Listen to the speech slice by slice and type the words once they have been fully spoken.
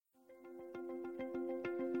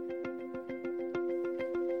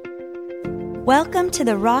Welcome to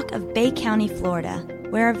the Rock of Bay County, Florida,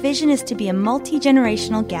 where our vision is to be a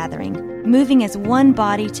multi-generational gathering, moving as one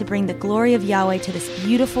body to bring the glory of Yahweh to this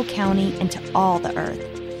beautiful county and to all the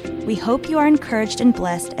earth. We hope you are encouraged and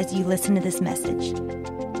blessed as you listen to this message.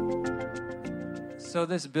 So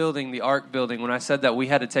this building, the Ark building, when I said that we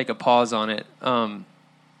had to take a pause on it,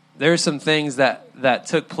 there are some things that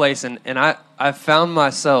took place, and I found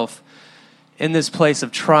myself in this place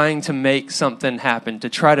of trying to make something happen, to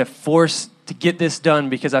try to force to get this done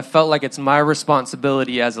because I felt like it's my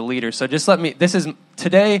responsibility as a leader. So just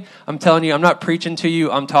today, I'm telling you, I'm not preaching to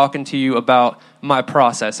you, I'm talking to you about my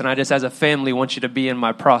process. And I just, as a family, want you to be in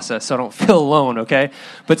my process so I don't feel alone, okay?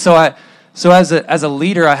 But so as a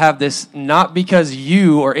leader, I have this, not because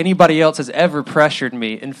you or anybody else has ever pressured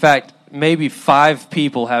me. In fact, maybe 5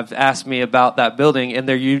 people have asked me about that building, and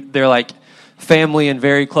they're like family and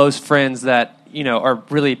very close friends that, you know, are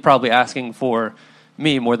really probably asking for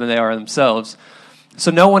me more than they are themselves. So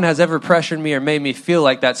no one has ever pressured me or made me feel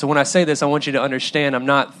like that. So when I say this, I want you to understand I'm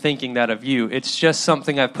not thinking that of you. It's just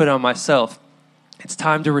something I've put on myself. It's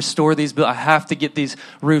time to restore these buildings. I have to get these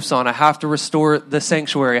roofs on. I have to restore the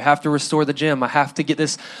sanctuary. I have to restore the gym. I have to get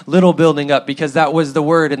this little building up because that was the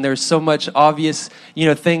word. And there's so much obvious,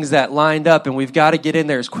 things that lined up, and we've got to get in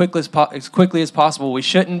there as quickly as possible. We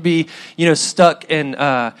shouldn't be, stuck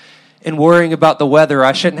in worrying about the weather.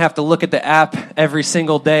 I shouldn't have to look at the app every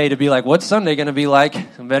single day to be like, what's Sunday going to be like?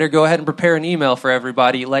 I better go ahead and prepare an email for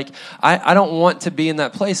everybody. Like, I don't want to be in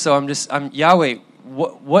that place. So I'm Yahweh.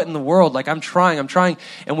 What in the world? Like, I'm trying,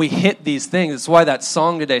 and we hit these things. That's why that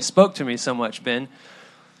song today spoke to me so much, Ben,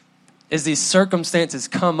 is these circumstances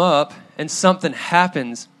come up and something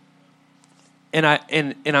happens, and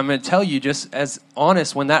I'm going to tell you, just as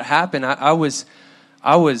honest, when that happened, I was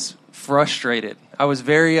frustrated. I was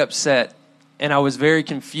very upset, and I was very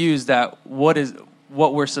confused at what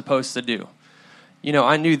we're supposed to do.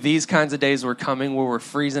 I knew these kinds of days were coming where we're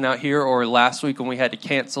freezing out here, or last week when we had to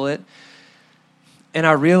cancel it. And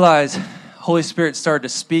I realized Holy Spirit started to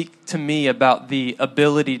speak to me about the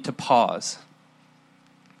ability to pause.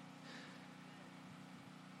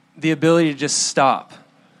 The ability to just stop.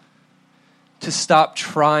 To stop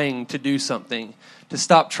trying to do something. To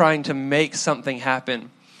stop trying to make something happen.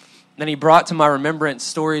 And he brought to my remembrance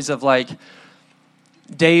stories of like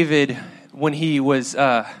David when they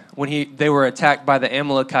were attacked by the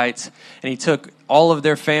Amalekites, and he took all of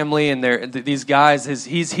their family and these guys.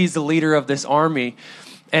 He's the leader of this army,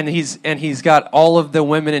 and he's got all of the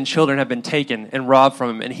women and children have been taken and robbed from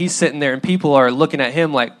him, and he's sitting there, and people are looking at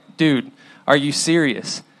him like, dude, are you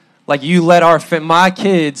serious? Like, you let my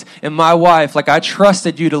kids and my wife, like, I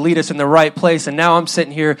trusted you to lead us in the right place, and now I'm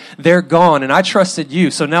sitting here, they're gone, and I trusted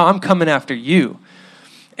you, so now I'm coming after you.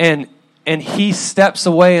 And he steps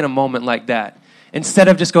away in a moment like that. Instead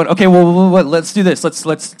of just going, okay, well, let's do this.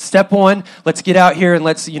 Let's step one. Let's get out here and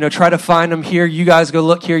let's, try to find them here. You guys go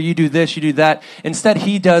look here. You do this. You do that. Instead,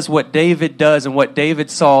 he does what David does and what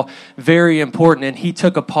David saw very important. And he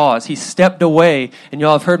took a pause. He stepped away. And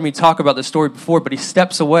y'all have heard me talk about this story before, but he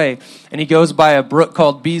steps away and he goes by a brook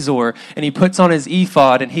called Bezor, and he puts on his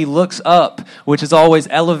ephod and he looks up, which is always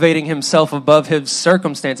elevating himself above his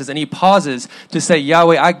circumstances. And he pauses to say,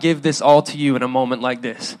 Yahweh, I give this all to you in a moment like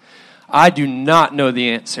this. I do not know the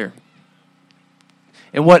answer.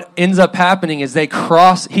 And what ends up happening is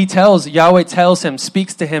Yahweh tells him,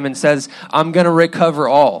 speaks to him and says, I'm going to recover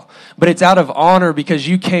all. But it's out of honor because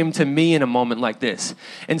you came to me in a moment like this.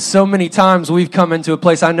 And so many times we've come into a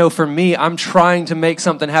place, I know for me, I'm trying to make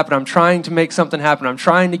something happen. I'm trying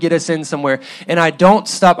to get us in somewhere. And I don't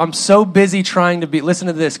stop. I'm so busy trying to listen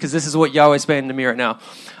to this, because this is what Yahweh's saying to me right now.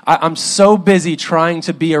 I'm so busy trying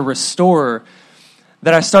to be a restorer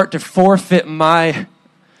that I start to forfeit my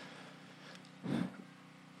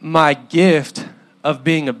gift of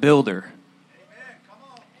being a builder. Amen. Come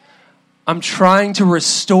on. I'm trying to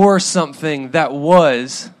restore something that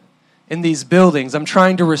was in these buildings. I'm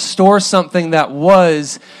trying to restore something that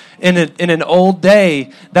was in an old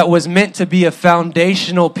day that was meant to be a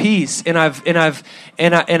foundational piece. And I've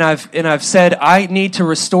said I need to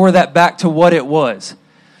restore that back to what it was.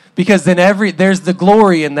 Because then there's the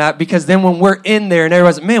glory in that, because then when we're in there and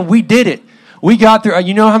everybody's like, man, we did it. We got through.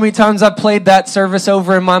 You know how many times I've played that service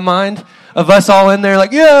over in my mind of us all in there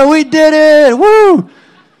like, yeah, we did it. Woo.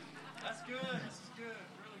 That's good. This is good.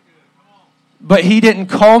 Really good. Come on. But he didn't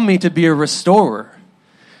call me to be a restorer.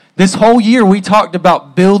 This whole year we talked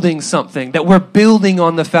about building something, that we're building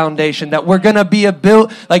on the foundation, that we're going to be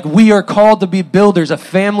like we are called to be builders, a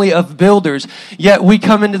family of builders. Yet we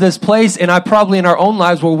come into this place, and I probably in our own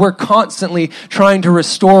lives where we're constantly trying to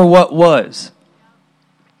restore what was.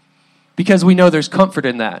 because we know there's comfort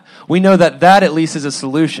in that. We know that at least is a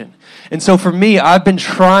solution. And so for me, I've been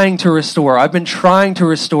trying to restore.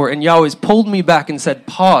 And Yahweh's pulled me back and said,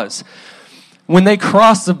 pause. When they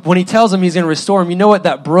cross, when he tells them he's going to restore them, you know what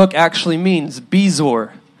that brook actually means?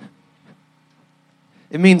 Bezor.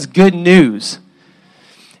 It means good news.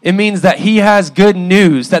 It means that he has good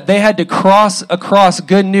news, that they had to cross across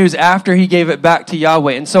good news after he gave it back to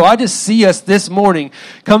Yahweh. And so I just see us this morning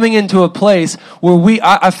coming into a place where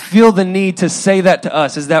I feel the need to say that to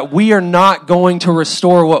us, is that we are not going to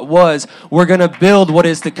restore what was. We're going to build what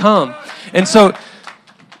is to come. And so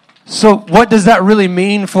what does that really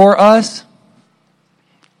mean for us?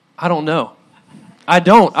 I don't know. I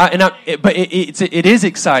don't. But it is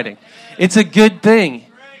exciting. It's a good thing.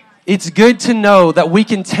 It's good to know that we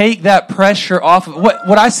can take that pressure off of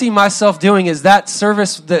what I see myself doing is that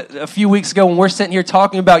service that a few weeks ago when we're sitting here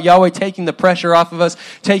talking about Yahweh taking the pressure off of us,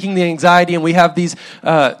 taking the anxiety, and we have these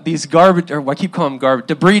garbage, or I keep calling them garbage,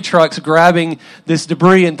 debris trucks grabbing this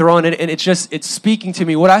debris and throwing it, and it's speaking to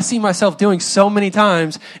me. What I see myself doing so many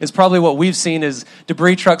times is probably what we've seen is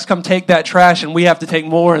debris trucks come take that trash and we have to take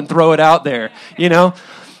more and throw it out there, you know?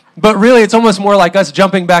 But really, it's almost more like us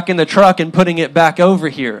jumping back in the truck and putting it back over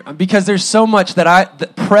here. Because there's so much the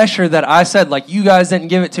pressure that I said, like, you guys didn't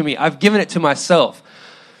give it to me. I've given it to myself.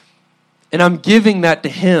 And I'm giving that to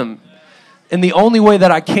him. And the only way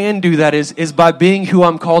that I can do that is by being who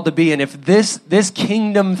I'm called to be. And if this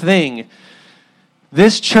kingdom thing,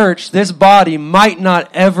 this church, this body might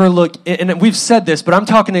not ever look, and we've said this, but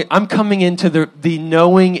I'm coming into the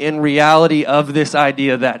knowing and reality of this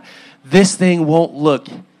idea that this thing won't look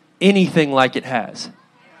anything like it has.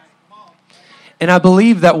 And I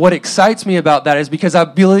believe that what excites me about that is because I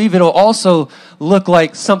believe it'll also look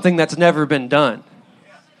like something that's never been done.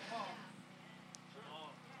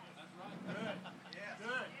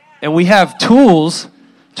 And we have tools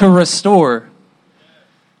to restore.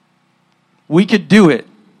 We could do it.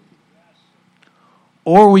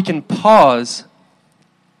 Or we can pause,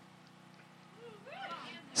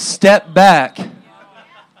 step back,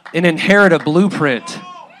 and inherit a blueprint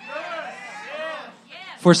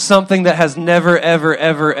for something that has never, ever,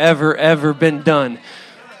 ever, ever, ever been done.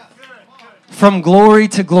 From glory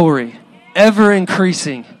to glory, ever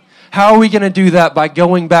increasing. How are we going to do that? By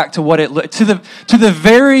going back to what it to the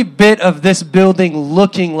very bit of this building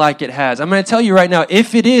looking like it has. I'm going to tell you right now,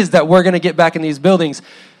 if it is that we're going to get back in these buildings,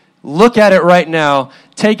 look at it right now.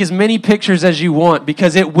 Take as many pictures as you want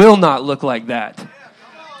because it will not look like that.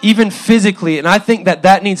 Even physically, and I think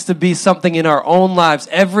that needs to be something in our own lives.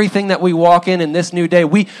 Everything that we walk in this new day,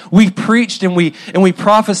 we preached and we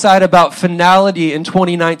prophesied about finality in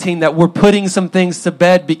 2019, that we're putting some things to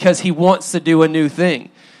bed because he wants to do a new thing.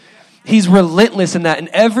 He's relentless in that, and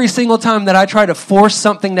every single time that I try to force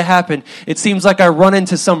something to happen, it seems like I run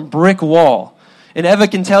into some brick wall. And Eva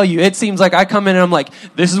can tell you, it seems like I come in and I'm like,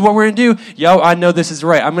 this is what we're going to do. Yo, I know this is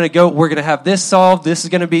right. I'm going to go, we're going to have this solved. This is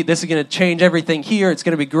going to change everything here. It's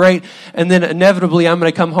going to be great. And then inevitably I'm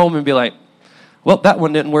going to come home and be like, well, that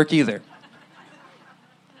one didn't work either.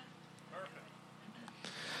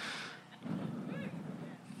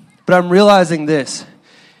 But I'm realizing this.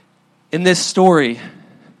 In this story,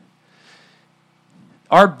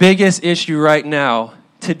 our biggest issue right now,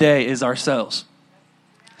 today, is ourselves.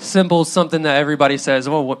 Simple, something that everybody says,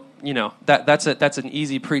 well, that's an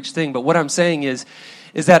easy preach thing. But what I'm saying is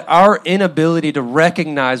that our inability to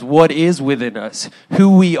recognize what is within us,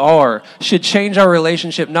 who we are, should change our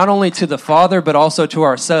relationship not only to the Father, but also to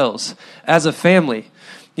ourselves as a family.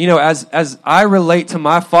 As I relate to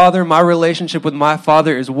my father, my relationship with my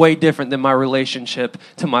father is way different than my relationship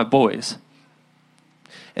to my boys.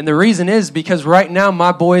 And the reason is because right now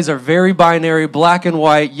my boys are very binary, black and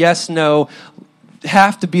white, yes, no,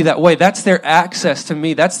 have to be that way. That's their access to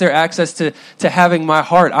me. That's their access to having my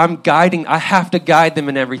heart. I have to guide them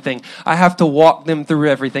in everything. I have to walk them through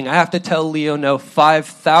everything. I have to tell Leo no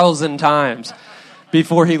 5,000 times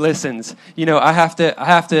before he listens. I have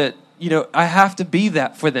to be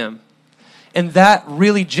that for them. And that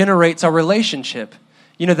really generates our relationship.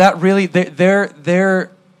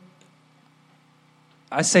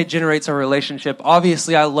 I say generates our relationship.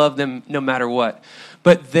 Obviously, I love them no matter what.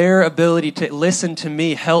 But their ability to listen to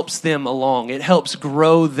me helps them along. It helps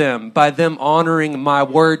grow them by them honoring my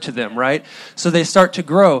word to them, right? So they start to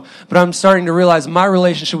grow. But I'm starting to realize my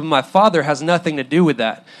relationship with my father has nothing to do with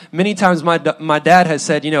that. Many times my dad has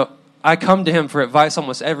said, I come to him for advice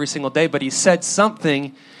almost every single day, but he said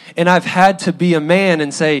something, and I've had to be a man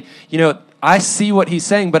and say, I see what he's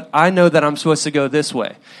saying, but I know that I'm supposed to go this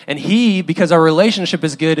way. And he, because our relationship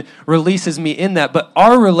is good, releases me in that. But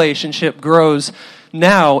our relationship grows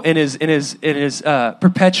now and is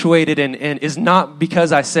perpetuated and is not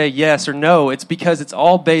because I say yes or no. It's because it's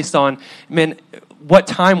all based on, man, what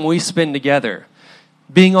time we spend together,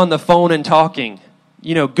 being on the phone and talking,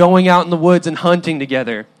 going out in the woods and hunting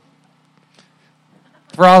together.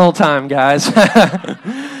 Throttle time, guys.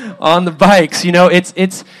 On the bikes,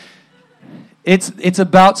 it's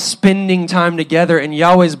about spending time together, and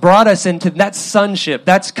Yahweh's brought us into that sonship.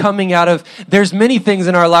 That's coming out of, there's many things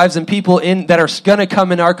in our lives and people that are going to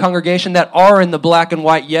come in our congregation that are in the black and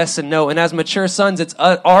white yes and no. And as mature sons, it's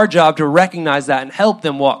our job to recognize that and help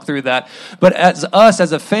them walk through that. But as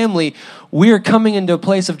a family, we are coming into a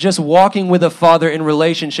place of just walking with a father in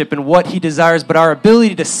relationship and what he desires, but our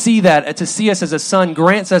ability to see that, to see us as a son,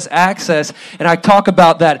 grants us access. And I talk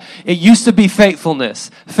about that. It used to be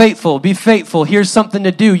faithfulness. Faithful, be faithful. Here's something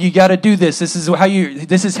to do. You got to do this. This is how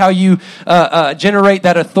you generate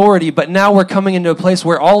that authority. But now we're coming into a place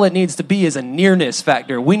where all it needs to be is a nearness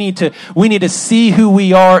factor. We need to see who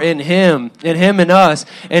we are in him and us,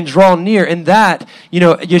 and draw near. And that,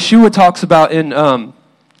 Yeshua talks about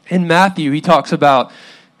in Matthew, he talks about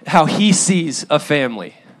how he sees a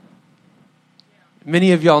family.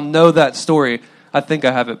 Many of y'all know that story. I think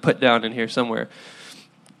I have it put down in here somewhere.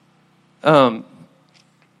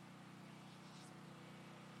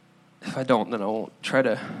 If I don't, then I won't try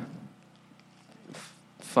to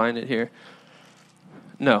find it here.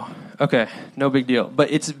 No. Okay. No big deal.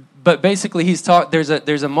 But basically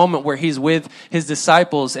there's a moment where he's with his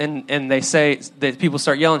disciples and they say that people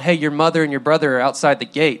start yelling, "Hey, your mother and your brother are outside the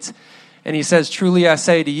gates." And he says, "Truly I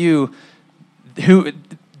say to you,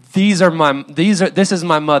 this is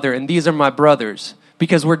my mother and these are my brothers,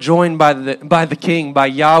 because we're joined by the King, by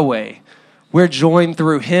Yahweh. We're joined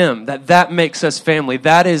through him. That makes us family.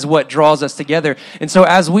 That is what draws us together." And so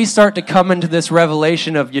as we start to come into this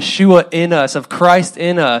revelation of Yeshua in us, of Christ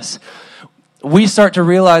in us, we start to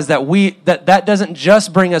realize that that doesn't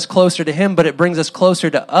just bring us closer to him, but it brings us closer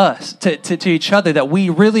to us, to each other, that we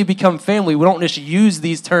really become family. We don't just use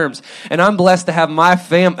these terms. And I'm blessed to have my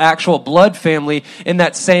actual blood family in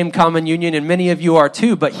that same common union, and many of you are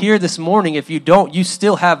too. But here this morning, if you don't, you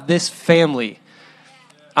still have this family.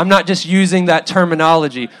 I'm not just using that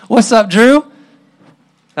terminology. What's up, Drew?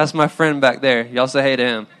 That's my friend back there. Y'all say hey to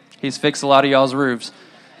him. He's fixed a lot of y'all's roofs.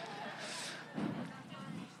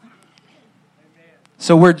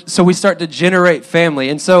 So we start to generate family,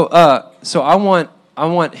 and so I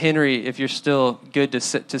want Henry, if you're still good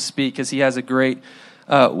to speak, because he has a great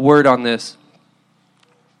word on this.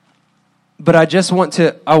 But I want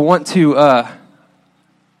to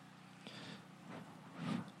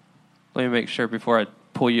let me make sure before I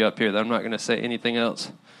pull you up here that I'm not going to say anything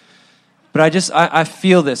else. But I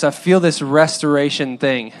feel this. I feel this restoration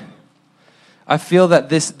thing. I feel that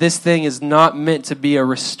this thing is not meant to be a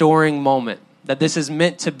restoring moment. That this is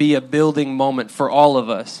meant to be a building moment for all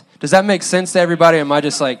of us. Does that make sense to everybody? Or am I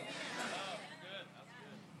just like...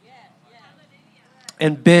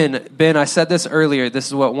 And Ben, I said this earlier. This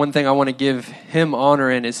is one thing I want to give him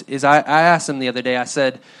honor in is I asked him the other day. I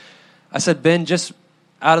said, Ben, just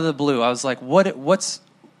out of the blue, I was like, what's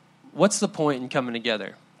the point in coming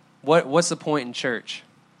together? What's the point in church?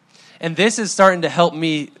 And this is starting to help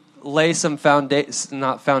me lay some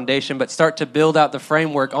foundation, but start to build out the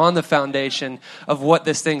framework on the foundation of what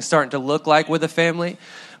this thing's starting to look like with a family.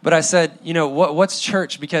 But I said, what's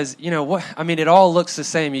church? Because, it all looks the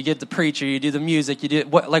same. You get the preacher, you do the music, you do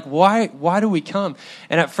why do we come?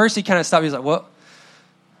 And at first he kind of stopped. He's like, what?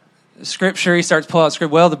 Scripture, he starts pulling out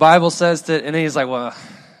scripture. Well, the Bible says that, and then he's like, well,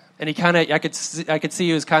 and he kind of, I could see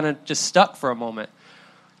he was kind of just stuck for a moment.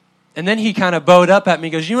 And then he kind of bowed up at me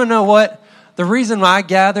and goes, you know what? The reason I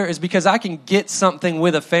gather is because I can get something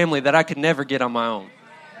with a family that I could never get on my own.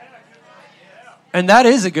 And that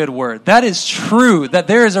is a good word. That is true. That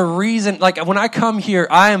there is a reason. Like when I come here,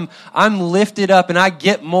 I'm lifted up and I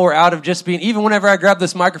get more out of just being, even whenever I grab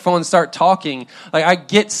this microphone and start talking, like I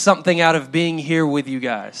get something out of being here with you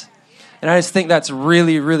guys. And I just think that's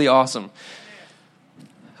really, really awesome.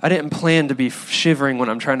 I didn't plan to be shivering when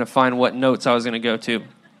I'm trying to find what notes I was going to go to.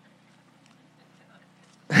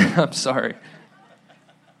 I'm sorry.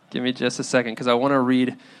 Give me just a second because I want to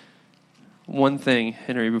read one thing,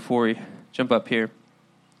 Henry, before we jump up here.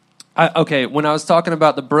 When I was talking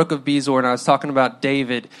about the Brook of Bezor and I was talking about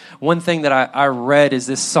David, one thing that I read is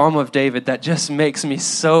this Psalm of David that just makes me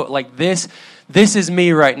so, like this is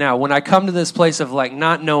me right now. When I come to this place of like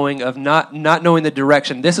not knowing the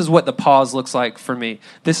direction, this is what the pause looks like for me.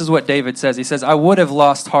 This is what David says. He says, I would have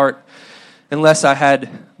lost heart unless I had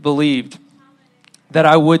believed that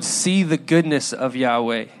I would see the goodness of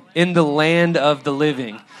Yahweh in the land of the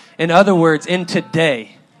living. In other words, in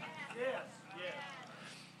today.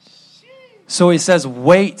 So he says,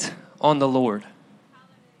 wait on the Lord.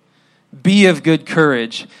 Be of good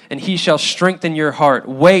courage, and he shall strengthen your heart.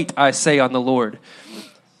 Wait, I say, on the Lord.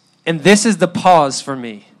 And this is the pause for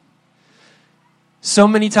me. So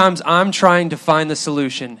many times I'm trying to find the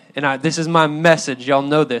solution, and this is my message, y'all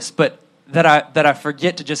know this, but that I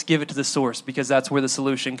forget to just give it to the source, because that's where the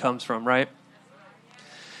solution comes from, right?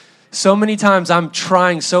 So many times I'm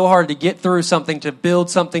trying so hard to get through something, to build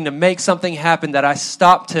something, to make something happen, that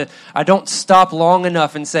I don't stop long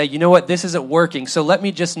enough and say, you know what, this isn't working. So let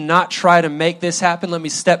me just not try to make this happen. Let me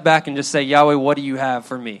step back and just say, Yahweh, what do you have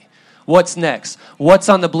for me? What's next? What's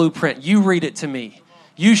on the blueprint? You read it to me.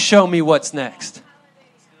 You show me what's next.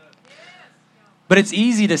 But it's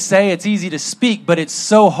easy to say, it's easy to speak, but it's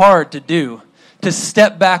so hard to do. To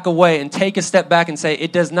step back away and take a step back and say,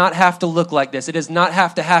 it does not have to look like this. It does not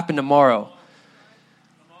have to happen tomorrow.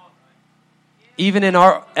 Even in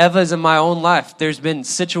Eva's and my own life, there's been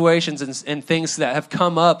situations and things that have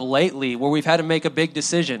come up lately where we've had to make a big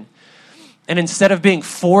decision. And instead of being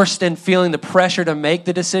forced and feeling the pressure to make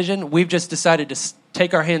the decision, we've just decided to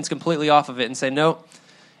take our hands completely off of it and say, no,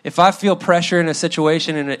 if I feel pressure in a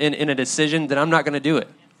situation, in a decision, then I'm not going to do it.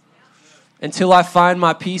 Until I find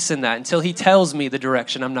my peace in that, until he tells me the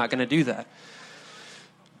direction, I'm not going to do that.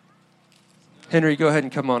 Henry, go ahead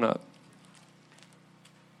and come on up.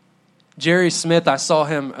 Jerry Smith, I saw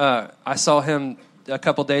him a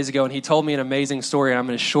couple days ago, and he told me an amazing story, and I'm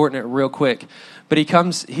going to shorten it real quick. But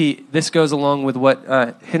this goes along with what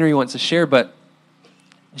Henry wants to share, but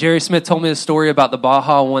Jerry Smith told me a story about the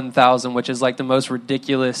Baja 1000, which is like the most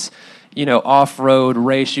ridiculous, off-road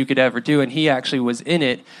race you could ever do, and he actually was in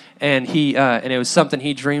it. And and it was something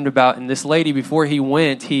he dreamed about. And this lady, before he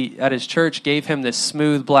went, at his church gave him this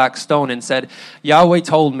smooth black stone and said, Yahweh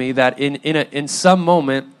told me that in some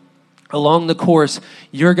moment along the course,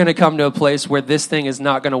 you're going to come to a place where this thing is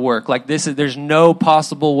not going to work. Like there's no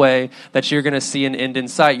possible way that you're going to see an end in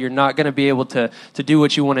sight. You're not going to be able to do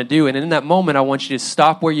what you want to do. And in that moment, I want you to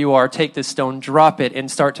stop where you are, take this stone, drop it,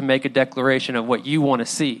 and start to make a declaration of what you want to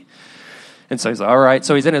see. And so he's like, all right.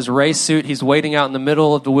 So he's in his race suit. He's waiting out in the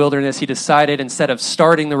middle of the wilderness. He decided instead of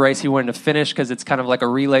starting the race, he wanted to finish because it's kind of like a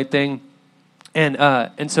relay thing.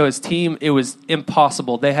 And so his team, it was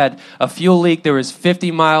impossible. They had a fuel leak. There was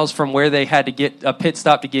 50 miles from where they had to get a pit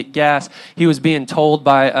stop to get gas. He was being told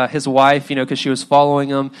by his wife, because she was following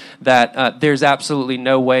him, that there's absolutely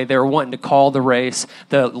no way. They were wanting to call the race.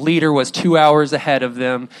 The leader was 2 hours ahead of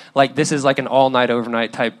them. Like this is like an all-night,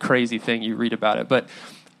 overnight type crazy thing. You read about it, but.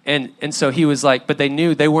 And so he was like, but they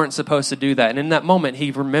knew they weren't supposed to do that. And in that moment, he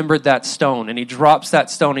remembered that stone, and he drops that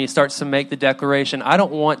stone, and he starts to make the declaration, I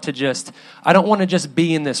don't want to just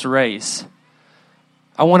be in this race.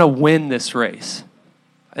 I want to win this race.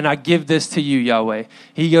 And I give this to you, Yahweh.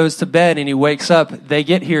 He goes to bed, and he wakes up. They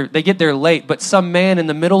get there late, but some man in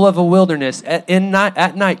the middle of a wilderness at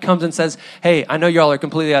night comes and says, hey, I know y'all are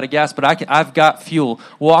completely out of gas, but I've got fuel.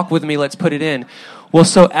 Walk with me, let's put it in. Well,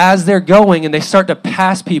 so as they're going and they start to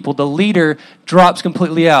pass people, the leader drops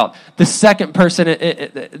completely out.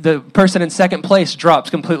 The person in second place drops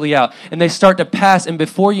completely out. And they start to pass, and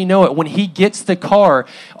before you know it, when he gets the car,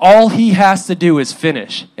 all he has to do is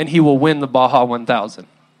finish, and he will win the Baja 1000.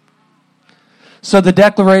 So the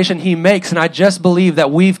declaration he makes, and I just believe that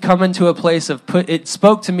we've come into a place of it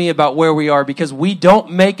spoke to me about where we are, because we don't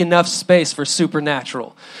make enough space for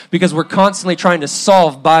supernatural, because we're constantly trying to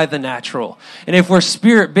solve by the natural. And if we're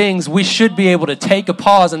spirit beings, we should be able to take a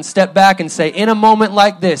pause and step back and say, in a moment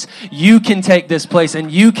like this, you can take this place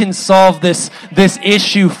and you can solve this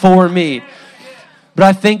issue for me. But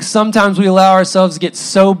I think sometimes we allow ourselves to get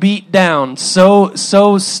so beat down, so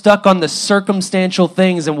stuck on the circumstantial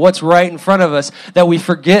things and what's right in front of us, that we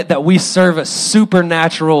forget that we serve a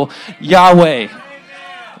supernatural Yahweh.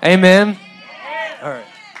 Amen? All right.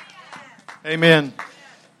 Amen.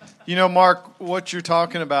 Mark, what you're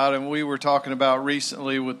talking about, and we were talking about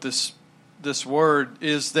recently with this word,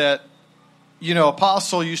 is that,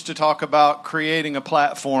 Apostle used to talk about creating a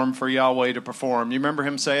platform for Yahweh to perform. You remember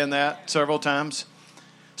him saying that several times?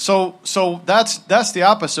 So that's the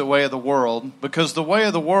opposite way of the world, because the way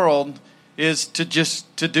of the world is to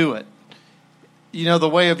do it. The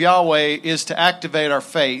way of Yahweh is to activate our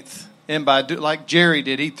faith, and like Jerry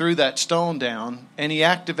did, he threw that stone down and he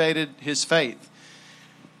activated his faith.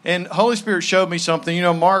 And Holy Spirit showed me something.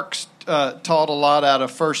 Mark taught a lot out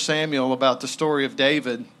of 1 Samuel about the story of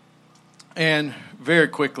David, and very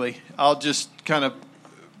quickly, I'll just kind of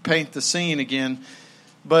paint the scene again.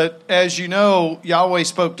 But as you know, Yahweh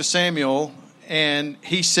spoke to Samuel, and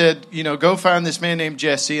he said, go find this man named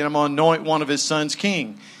Jesse, and I'm going to anoint one of his sons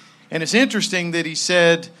king. And it's interesting that he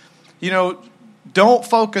said, don't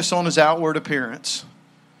focus on his outward appearance,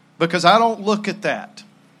 because I don't look at that.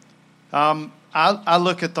 I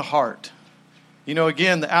look at the heart. You know,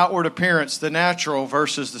 again, the outward appearance, the natural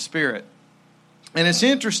versus the spirit. And it's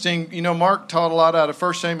interesting, you know, Mark taught a lot out of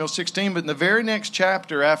 1 Samuel 16, but in the very next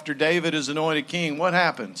chapter after David is anointed king, what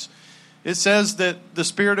happens? It says that the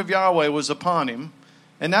Spirit of Yahweh was upon him.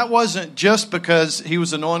 And that wasn't just because he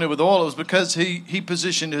was anointed with oil. It was because he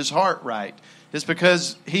positioned his heart right. It's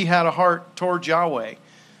because he had a heart towards Yahweh.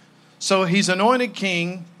 So he's anointed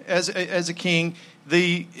king as a king.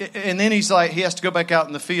 And then he's like, he has to go back out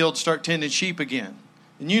in the field, start tending sheep again.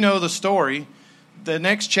 And you know the story. The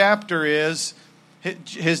next chapter is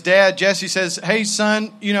his dad, Jesse, says, hey,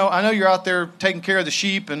 son, you know, I know you're out there taking care of the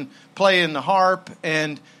sheep and playing the harp.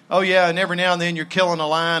 And, oh, yeah, and every now and then you're killing a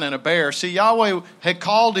lion and a bear. See, Yahweh had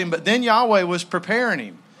called him, but then Yahweh was preparing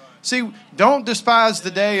him. See, don't despise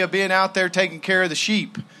the day of being out there taking care of the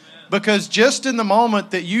sheep. Because just in the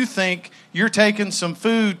moment that you think you're taking some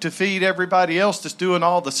food to feed everybody else that's doing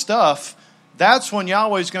all the stuff, that's when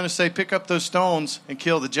Yahweh's going to say, pick up those stones and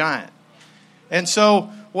kill the giant. And so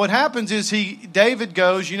what happens is David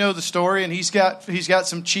goes, you know the story, and he's got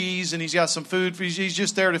some cheese and he's got some food. He's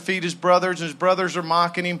just there to feed his brothers, and his brothers are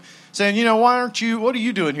mocking him, saying, you know, what are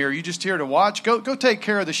you doing here? Are you just here to watch? Go take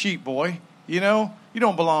care of the sheep, boy. You know, you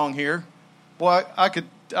don't belong here. Boy, I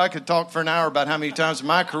could talk for an hour about how many times in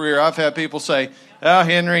my career I've had people say, oh,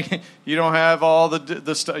 Henry, you don't have all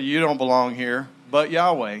the stuff. You don't belong here, but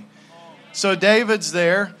Yahweh. So David's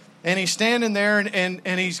there. And he's standing there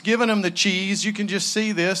and he's giving them the cheese. You can just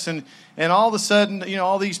see this. And all of a sudden, you know,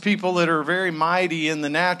 all these people that are very mighty in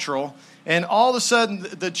the natural. And all of a sudden,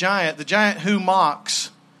 the giant who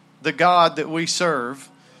mocks the God that we serve,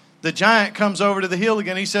 the giant comes over to the hill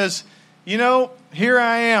again. He says, you know, here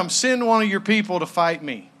I am. Send one of your people to fight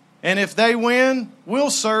me. And if they win,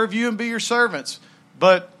 we'll serve you and be your servants.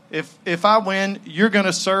 But if I win, you're going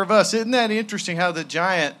to serve us. Isn't that interesting how the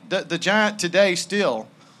giant today still...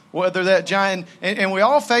 Whether that giant, and we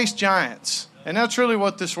all face giants, and that's really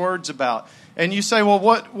what this word's about. And you say, well,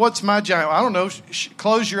 what's my giant? I don't know.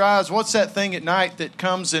 Close your eyes. What's that thing at night that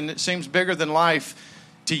comes and it seems bigger than life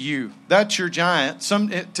to you? That's your giant.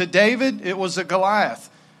 To David, it was a Goliath,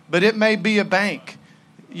 but it may be a bank.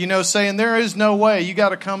 You know, saying there is no way. You got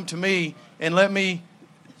to come to me and let me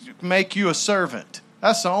make you a servant.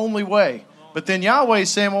 That's the only way. But then Yahweh's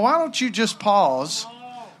saying, well, why don't you just pause?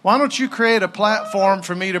 Why don't you create a platform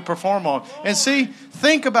for me to perform on? And see,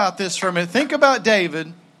 think about this for a minute. Think about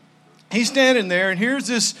David. He's standing there, and here's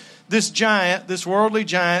this giant, this worldly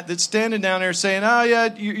giant that's standing down there saying, oh,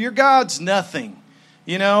 yeah, your God's nothing.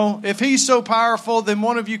 You know, if he's so powerful, then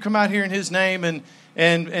one of you come out here in his name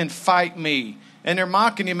and fight me. And they're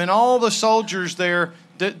mocking him, and all the soldiers there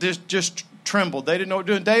just trembled. They didn't know what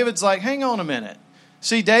to do. And David's like, hang on a minute.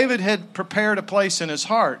 See, David had prepared a place in his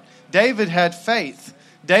heart. David had faith.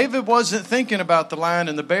 David wasn't thinking about the lion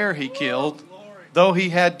and the bear he killed, though he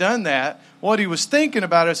had done that. What he was thinking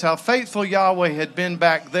about is how faithful Yahweh had been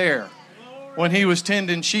back there when he was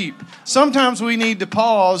tending sheep. Sometimes we need to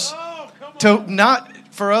pause to not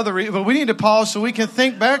for other reasons, but we need to pause so we can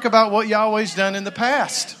think back about what Yahweh's done in the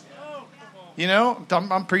past. You know,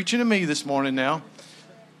 I'm preaching to me this morning now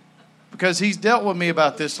because he's dealt with me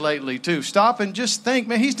about this lately too. Stop and just think,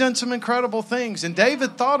 man, he's done some incredible things. And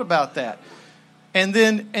David thought about that.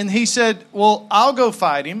 And he said, well, I'll go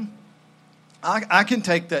fight him. I can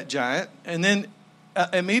take that giant. And then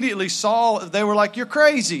immediately Saul, they were like, you're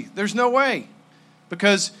crazy. There's no way.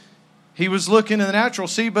 Because he was looking in the natural.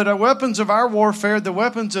 See, but the weapons of our warfare, the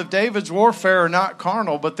weapons of David's warfare are not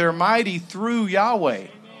carnal, but they're mighty through Yahweh.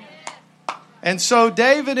 And so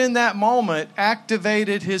David in that moment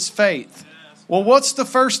activated his faith. Well, what's the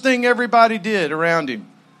first thing everybody did around him?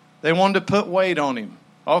 They wanted to put weight on him.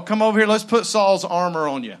 Oh, come over here. Let's put Saul's armor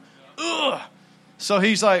on you. Ugh. So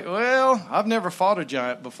he's like, well, I've never fought a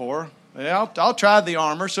giant before. I'll try the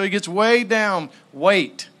armor. So he gets way down.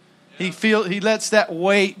 Weight. He lets that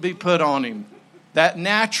weight be put on him. That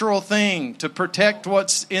natural thing to protect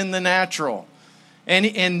what's in the natural. And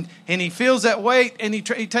he feels that weight, and he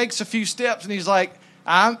takes a few steps, and he's like,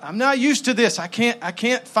 I'm not used to this. I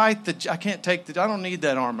can't fight I don't need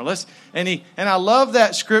that armor. And I love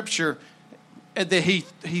that scripture. That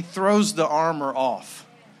he throws the armor off.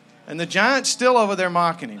 And the giant's still over there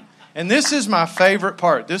mocking him. And this is my favorite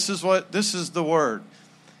part. This is the word.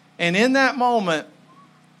 And in that moment,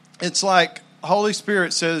 it's like Holy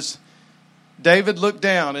Spirit says, David looked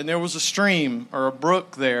down and there was a stream or a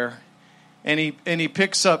brook there. And he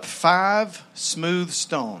picks up 5 smooth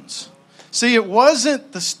stones. See, it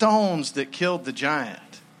wasn't the stones that killed the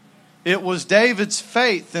giant. It was David's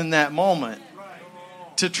faith in that moment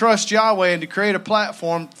to trust Yahweh and to create a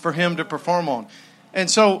platform for him to perform on. And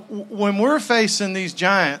so when we're facing these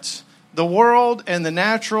giants, the world and the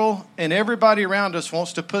natural and everybody around us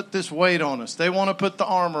wants to put this weight on us. They want to put the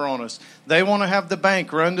armor on us. They want to have the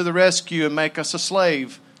bank run to the rescue and make us a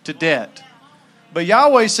slave to debt. But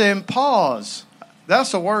Yahweh's saying, pause.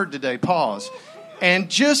 That's a word today, pause. And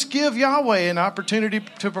just give Yahweh an opportunity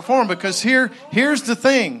to perform. Because here's the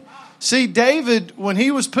thing. See, David, when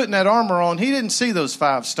he was putting that armor on, he didn't see those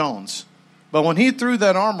 5 stones. But when he threw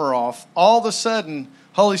that armor off, all of a sudden,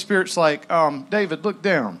 Holy Spirit's like, David, look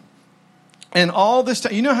down. And all this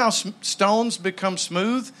time, you know how stones become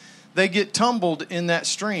smooth? They get tumbled in that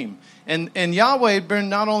stream. And Yahweh had been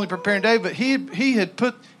not only preparing David,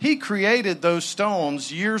 but he created those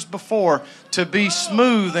stones years before to be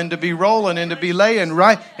smooth and to be rolling and to be laying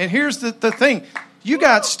right. And here's the thing. You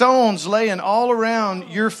got stones laying all around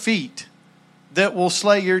your feet that will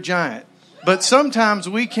slay your giant. But sometimes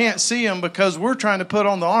we can't see them because we're trying to put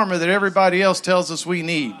on the armor that everybody else tells us we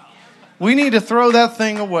need. We need to throw that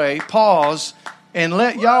thing away, pause, and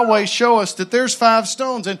let Yahweh show us that there's 5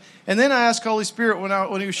 stones. And then I asked Holy Spirit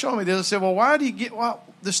when he was showing me this, I said, well, why do you get... Well,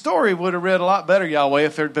 the story would have read a lot better, Yahweh,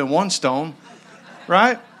 if there had been 1 stone,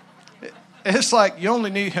 right? It's like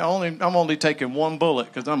I'm only taking 1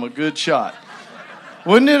 bullet because I'm a good shot.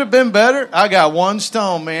 Wouldn't it have been better? I got 1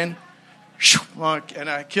 stone, man, and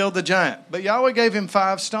I killed the giant. But Yahweh gave him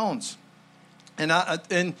 5 stones. And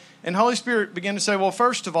Holy Spirit began to say, well,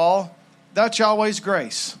 first of all, that's Yahweh's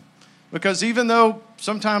grace. Because even though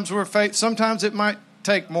sometimes sometimes it might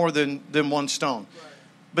take more than 1 stone.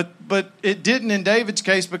 But it didn't in David's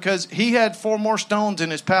case because he had 4 more stones in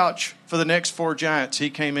his pouch for the next 4 giants he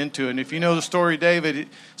came into. And if you know the story of David,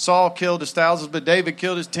 Saul killed his thousands, but David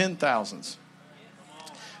killed his 10,000s.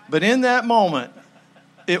 But in that moment,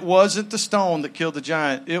 it wasn't the stone that killed the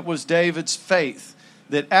giant. It was David's faith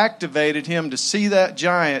that activated him to see that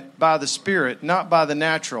giant by the Spirit, not by the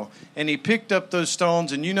natural. And he picked up those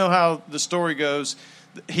stones, and you know how the story goes.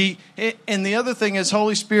 And the other thing is,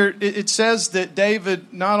 Holy Spirit, it says that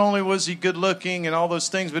David, not only was he good looking and all those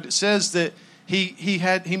things, but it says that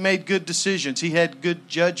he made good decisions. He had good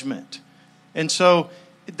judgment. And so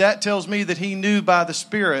that tells me that he knew by the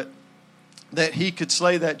Spirit that he could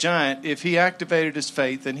slay that giant if he activated his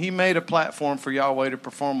faith, and he made a platform for Yahweh to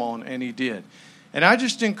perform on, and he did. And I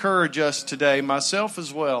just encourage us today, myself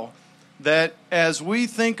as well, that as we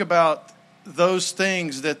think about those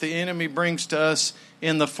things that the enemy brings to us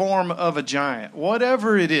in the form of a giant,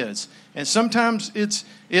 whatever it is, and sometimes it's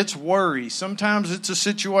worry, sometimes it's a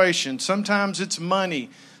situation, sometimes it's money,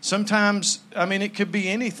 sometimes, it could be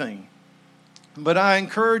anything. But I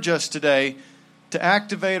encourage us today to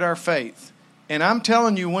activate our faith. And I'm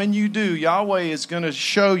telling you, when you do, Yahweh's going to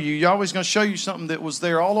show you something that was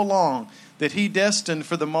there all along, that he destined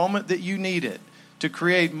for the moment that you need it, to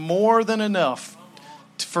create more than enough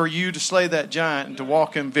for you to slay that giant and to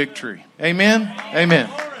walk in victory. Amen? Amen.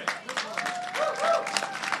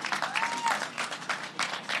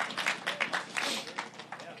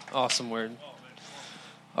 Awesome word.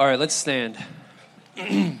 All right, let's stand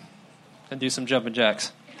and do some jumping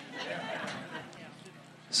jacks.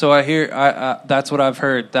 So I hear, that's what I've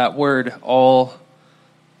heard. That word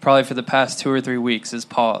probably for the past 2 or 3 weeks is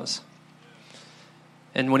pause.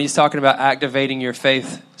 And when he's talking about activating your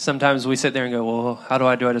faith, sometimes we sit there and go, well, how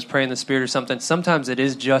do? I just pray in the Spirit or something? Sometimes it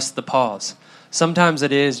is just the pause. Sometimes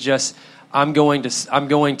it is just, I'm going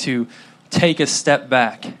to take a step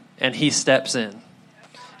back, and he steps in.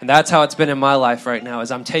 And that's how it's been in my life right now,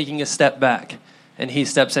 is I'm taking a step back, and he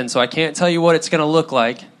steps in. So I can't tell you what it's going to look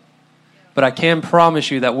like, but I can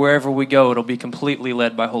promise you that wherever we go, it'll be completely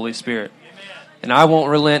led by Holy Spirit. And I won't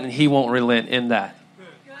relent, and he won't relent in that.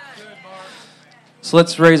 So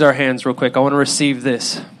let's raise our hands real quick. I want to receive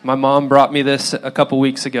this. My mom brought me this a couple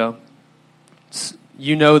weeks ago.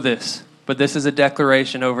 You know this, but this is a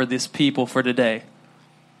declaration over this people for today.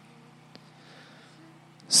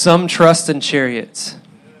 Some trust in chariots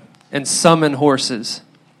and some in horses,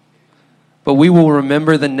 but we will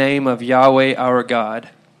remember the name of Yahweh our God.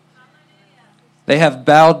 They have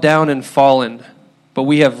bowed down and fallen, but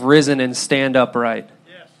we have risen and stand upright.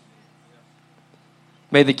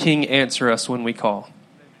 May the King answer us when we call.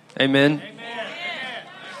 Amen. Amen.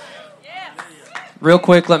 Real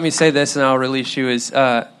quick, let me say this and I'll release you.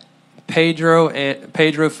 Pedro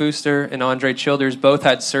Fuster and Andre Childers both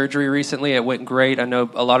had surgery recently. It went great. I know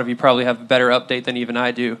a lot of you probably have a better update than even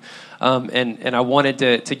I do. And I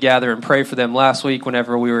wanted to gather and pray for them last week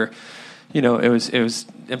whenever we were, it was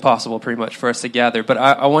impossible pretty much for us to gather. But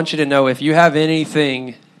I want you to know, if you have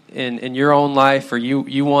anything in your own life, or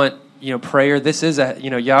you want prayer. This is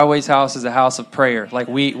Yahweh's house is a house of prayer. Like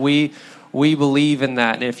we believe in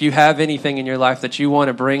that. And if you have anything in your life that you want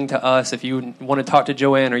to bring to us, if you want to talk to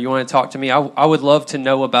Joanne or you want to talk to me, I would love to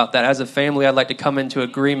know about that. As a family, I'd like to come into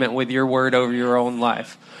agreement with your word over your own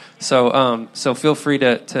life. So feel free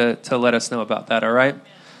to let us know about that, all right?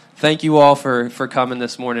 Thank you all for coming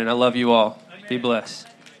this morning. I love you all. Be blessed.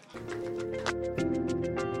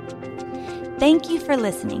 Thank you for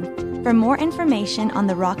listening. For more information on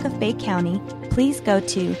the Rock of Bay County, please go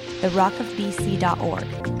to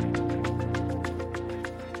therockofbc.org.